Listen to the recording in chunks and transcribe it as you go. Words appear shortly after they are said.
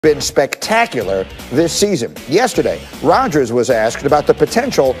been spectacular this season. Yesterday, Rodgers was asked about the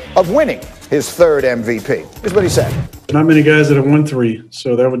potential of winning his third MVP. Here's what he said. Not many guys that have won three,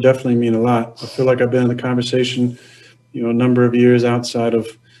 so that would definitely mean a lot. I feel like I've been in the conversation, a number of years outside of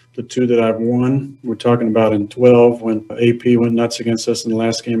the two that I've won. We're talking about in 12 when AP went nuts against us in the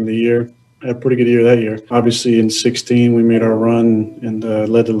last game of the year. I had a pretty good year that year. Obviously, in 16, we made our run and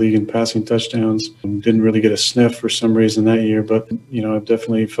led the league in passing touchdowns. Didn't really get a sniff for some reason that year, but, I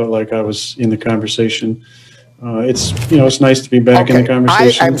definitely felt like I was in the conversation. It's nice to be back in the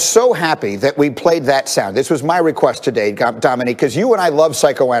conversation. I'm so happy that we played that sound. This was my request today, Dominique, because you and I love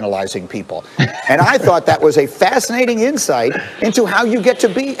psychoanalyzing people. And I thought that was a fascinating insight into how you get to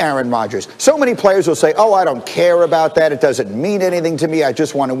be Aaron Rodgers. So many players will say, oh, I don't care about that. It doesn't mean anything to me. I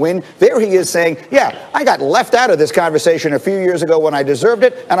just want to win. There he is saying, yeah, I got left out of this conversation a few years ago when I deserved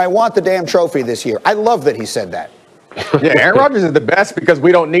it, and I want the damn trophy this year. I love that he said that. Yeah, Aaron Rodgers is the best because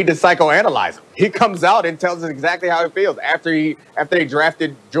we don't need to psychoanalyze him. He comes out and tells us exactly how he feels. After they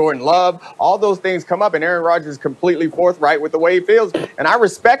drafted Jordan Love, all those things come up, and Aaron Rodgers is completely forthright with the way he feels. And I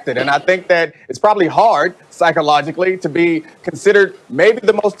respect it. And I think that it's probably hard psychologically to be considered maybe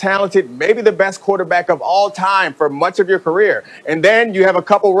the most talented, maybe the best quarterback of all time for much of your career. And then you have a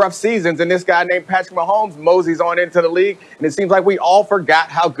couple rough seasons, and this guy named Patrick Mahomes moseys on into the league. And it seems like we all forgot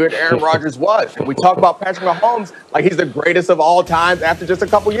how good Aaron Rodgers was. And we talk about Patrick Mahomes like he's the greatest of all times after just a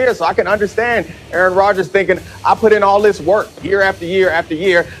couple years. So I can understand Aaron Rodgers thinking, I put in all this work year after year after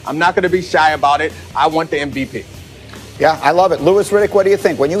year. I'm not going to be shy about it. I want the MVP. Yeah, I love it. Louis, Riddick, what do you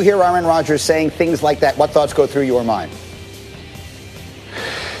think? When you hear Aaron Rodgers saying things like that, what thoughts go through your mind?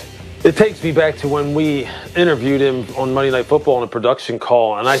 It takes me back to when we interviewed him on Monday Night Football on a production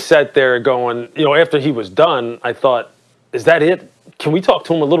call, and I sat there going, after he was done, I thought, is that it? Can we talk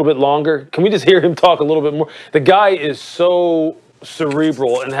to him a little bit longer? Can we just hear him talk a little bit more? The guy is so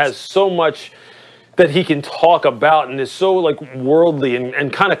cerebral and has so much that he can talk about and is so worldly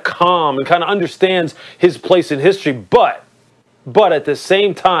and kind of calm and kind of understands his place in history, but at the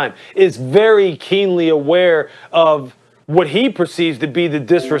same time is very keenly aware of what he perceives to be the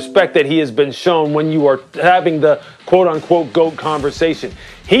disrespect that he has been shown when you are having the quote-unquote GOAT conversation.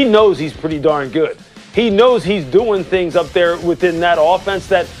 He knows he's pretty darn good. He knows he's doing things up there within that offense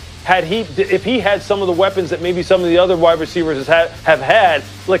that if he had some of the weapons that maybe some of the other wide receivers have had,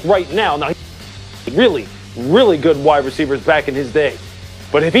 like right now, really, really good wide receivers back in his day.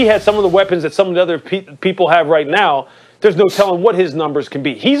 But if he had some of the weapons that some of the other people have right now, there's no telling what his numbers can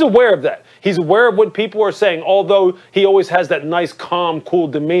be. He's aware of that. He's aware of what people are saying, although he always has that nice, calm, cool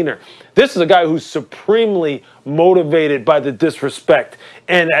demeanor. This is a guy who's supremely motivated by the disrespect.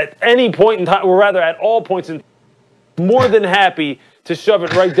 And at any point in time, or rather at all points in time, more than happy to shove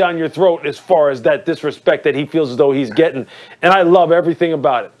it right down your throat as far as that disrespect that he feels as though he's getting. And I love everything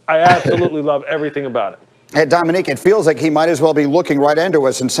about it. I absolutely love everything about it. Hey, Dominique, it feels like he might as well be looking right into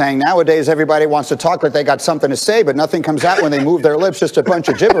us and saying nowadays everybody wants to talk like they got something to say, but nothing comes out when they move their lips, just a bunch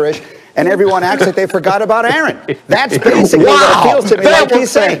of gibberish, and everyone acts like they forgot about Aaron. That's basically what it feels to me like he's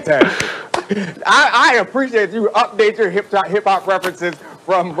saying. I appreciate you update your hip-hop references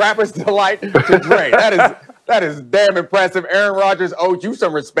from Rapper's Delight to Dre. That is damn impressive. Aaron Rodgers owed you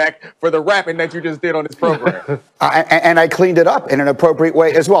some respect for the rapping that you just did on this program. And I cleaned it up in an appropriate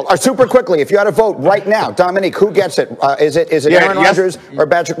way as well. Super quickly, if you had to vote right now, Dominique, who gets it? Is it Aaron Rodgers or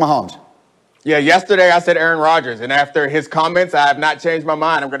Patrick Mahomes? Yeah, yesterday I said Aaron Rodgers, and after his comments, I have not changed my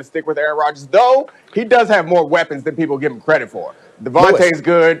mind. I'm going to stick with Aaron Rodgers, though he does have more weapons than people give him credit for. Devontae's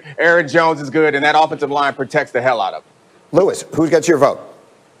good, Aaron Jones is good, and that offensive line protects the hell out of him. Louis, who gets your vote?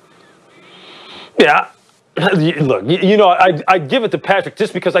 Yeah. Look, I'd give it to Patrick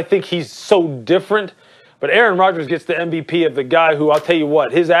just because I think he's so different. But Aaron Rodgers gets the MVP of the guy who, I'll tell you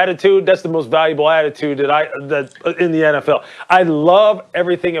what, his attitude, that's the most valuable attitude that in the NFL. I love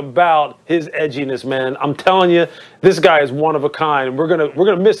everything about his edginess, man. I'm telling you, this guy is one of a kind. We're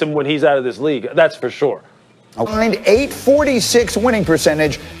gonna miss him when he's out of this league. That's for sure. A .846 winning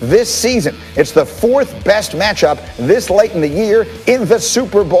percentage this season. It's the fourth best matchup this late in the year in the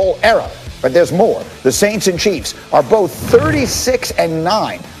Super Bowl era. But there's more. The Saints and Chiefs are both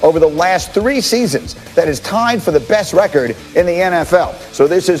 36-9 over the last 3 seasons. That is tied for the best record in the NFL. So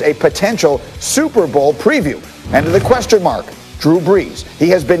this is a potential Super Bowl preview. And the question mark, Drew Brees. He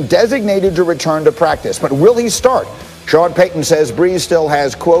has been designated to return to practice, but will he start? Sean Payton says Brees still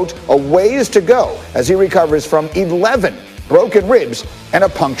has, quote, a ways to go as he recovers from 11 broken ribs and a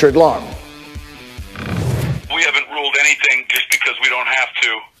punctured lung. We haven't ruled anything just because we don't have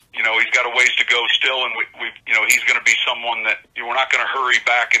to. He's got a ways to go still, and he's going to be someone that we're not going to hurry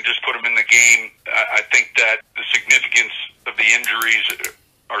back and just put him in the game. I think that the significance of the injuries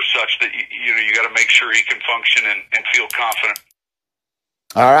are such that you got to make sure he can function and feel confident.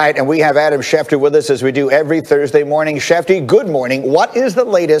 All right, and we have Adam Schefter with us as we do every Thursday morning. Schefter, good morning. What is the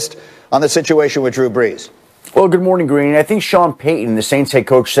latest on the situation with Drew Brees? Well, good morning, Green. I think Sean Payton, the Saints head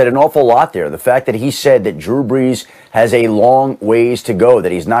coach, said an awful lot there. The fact that he said that Drew Brees has a long ways to go,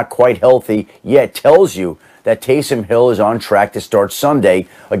 that he's not quite healthy yet, tells you that Taysom Hill is on track to start Sunday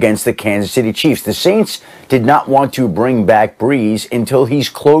against the Kansas City Chiefs. The Saints did not want to bring back Brees until he's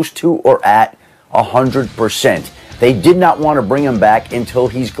close to or at 100%. They did not want to bring him back until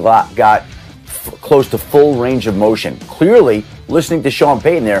he's got close to full range of motion. Clearly, listening to Sean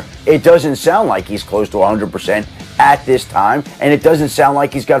Payton there, it doesn't sound like he's close to 100% at this time, and it doesn't sound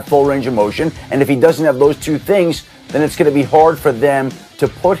like he's got full range of motion. And if he doesn't have those two things, then it's going to be hard for them to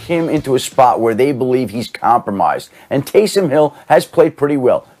put him into a spot where they believe he's compromised. And Taysom Hill has played pretty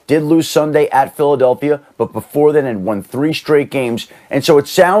well. Did lose Sunday at Philadelphia, but before then had won 3 straight games. And so it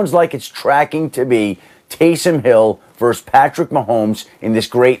sounds like it's tracking to be Taysom Hill versus Patrick Mahomes in this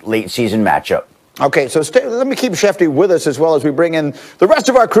great late season matchup. Okay, so let me keep Schefter with us as well as we bring in the rest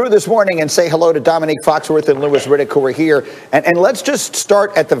of our crew this morning and say hello to Dominique Foxworth and Louis Riddick, who are here. And let's just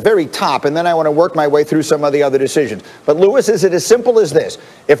start at the very top, and then I want to work my way through some of the other decisions. But, Louis, is it as simple as this?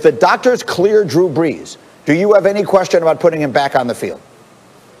 If the doctors clear Drew Brees, do you have any question about putting him back on the field?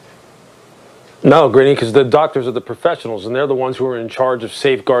 No, Greeny, because the doctors are the professionals, and they're the ones who are in charge of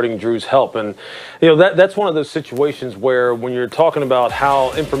safeguarding Drew's health. And, that's one of those situations where when you're talking about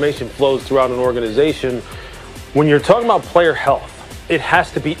how information flows throughout an organization, when you're talking about player health, it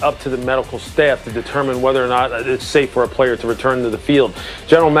has to be up to the medical staff to determine whether or not it's safe for a player to return to the field.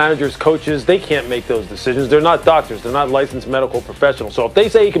 General managers, coaches, they can't make those decisions. They're not doctors. They're not licensed medical professionals. So if they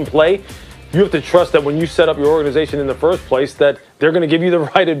say he can play, you have to trust that when you set up your organization in the first place that they're going to give you the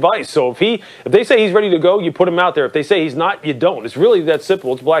right advice. So if they say he's ready to go, you put him out there. If they say he's not, you don't. It's really that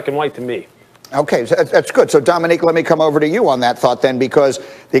simple. It's black and white to me. Okay, so that's good. So, Dominique, let me come over to you on that thought then, because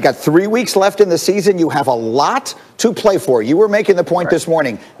they got 3 weeks left in the season. You have a lot to play for. You were making the point this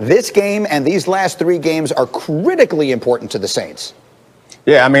morning. This game and these last 3 games are critically important to the Saints.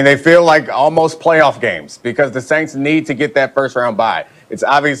 Yeah, I mean, they feel like almost playoff games because the Saints need to get that first round bye. It's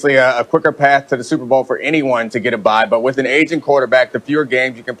obviously a quicker path to the Super Bowl for anyone to get a bye, but with an aging quarterback, the fewer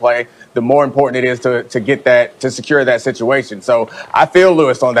games you can play, the more important it is to get that, to secure that situation. So I feel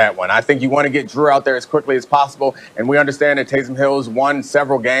Lewis on that one. I think you want to get Drew out there as quickly as possible, and we understand that Taysom Hill's won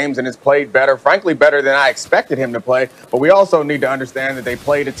several games and has played better, frankly better than I expected him to play, but we also need to understand that they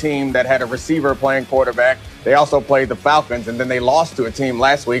played a team that had a receiver playing quarterback. They also played the Falcons, and then they lost to a team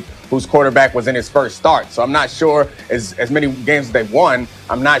last week whose quarterback was in his first start. So I'm not sure, as many games as they've won,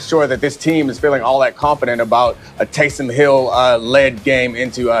 I'm not sure that this team is feeling all that confident about a Taysom Hill-led game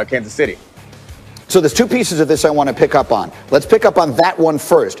into Kansas City. So there's 2 pieces of this I want to pick up on. Let's pick up on that one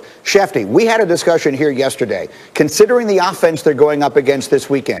first. Schefter, we had a discussion here yesterday. Considering the offense they're going up against this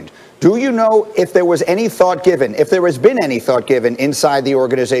weekend, do you know if there was any thought given, if there has been any thought given inside the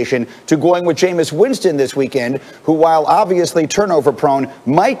organization to going with Jameis Winston this weekend, who, while obviously turnover prone,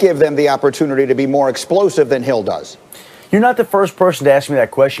 might give them the opportunity to be more explosive than Hill does? You're not the first person to ask me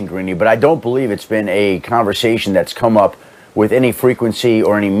that question, Greeny, but I don't believe it's been a conversation that's come up with any frequency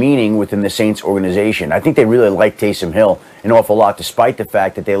or any meaning within the Saints organization. I think they really like Taysom Hill an awful lot, despite the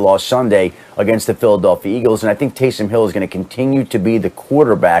fact that they lost Sunday against the Philadelphia Eagles. And I think Taysom Hill is going to continue to be the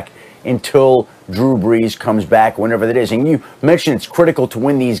quarterback until Drew Brees comes back, whenever that is. And you mentioned it's critical to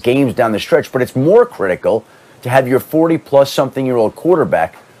win these games down the stretch, but it's more critical to have your 40-plus-something-year-old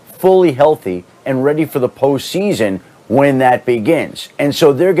quarterback fully healthy and ready for the postseason when that begins. And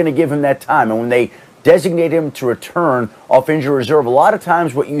so they're going to give him that time. And when they designate him to return off injury reserve, a lot of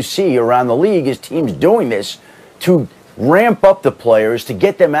times what you see around the league is teams doing this to ramp up the players, to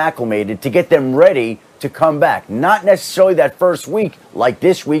get them acclimated, to get them ready to come back. Not necessarily that first week, like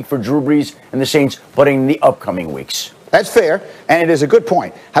this week for Drew Brees and the Saints, but in the upcoming weeks. That's fair, and it is a good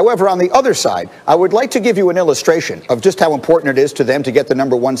point. However, on the other side, I would like to give you an illustration of just how important it is to them to get the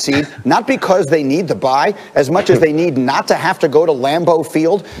 #1 seed, not because they need the bye, as much as they need not to have to go to Lambeau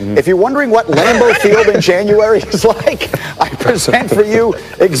Field. If you're wondering what Lambeau Field in January is like, I present for you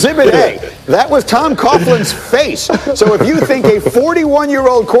Exhibit A. That was Tom Coughlin's face. So if you think a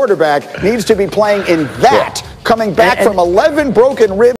 41-year-old quarterback needs to be playing in that, coming back from 11 broken ribs,